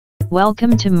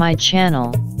Welcome to my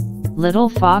channel, Little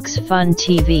Fox Fun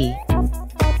TV.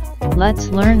 Let's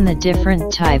learn the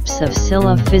different types of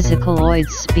Coelophysoids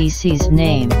species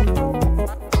name.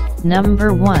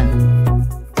 Number 1.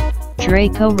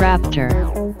 Dracoraptor.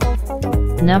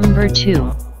 Number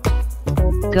 2.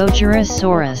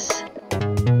 Dinosaurs.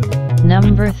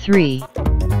 Number 3.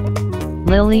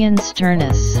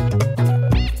 Liliensternus.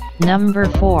 Number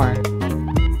 4.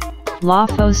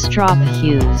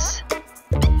 Coelophysoids.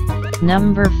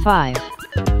 Number 5.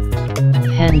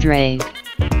 Pendragon.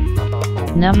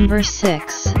 Number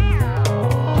 6.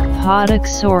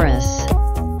 Podoxurus.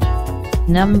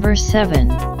 Number 7.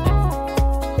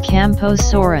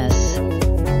 Camposaurus.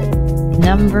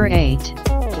 Number 8.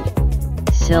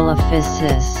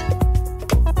 Coelophysis.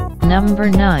 Number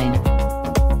 9.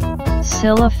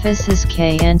 Coelophysis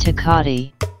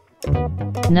anticati.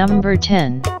 Number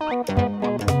 10.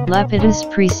 Lepidus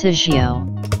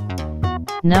prestigio.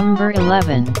 Number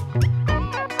 11.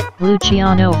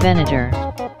 Luciano venator.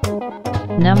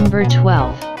 Number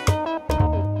 12.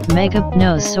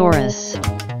 Megapnosaurus.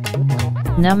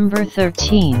 Number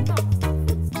 13.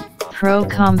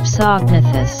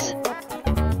 Procompsognathus.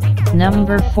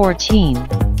 Number 14.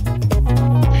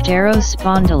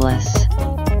 Pterospondylus.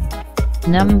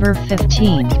 Number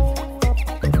 15.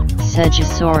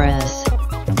 Stegosaurus.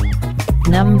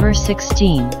 Number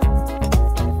 16.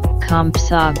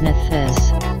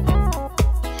 Compsognathus.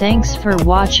 Thanks for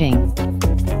watching.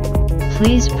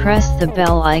 Please press the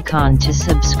bell icon to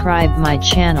subscribe my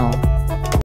channel.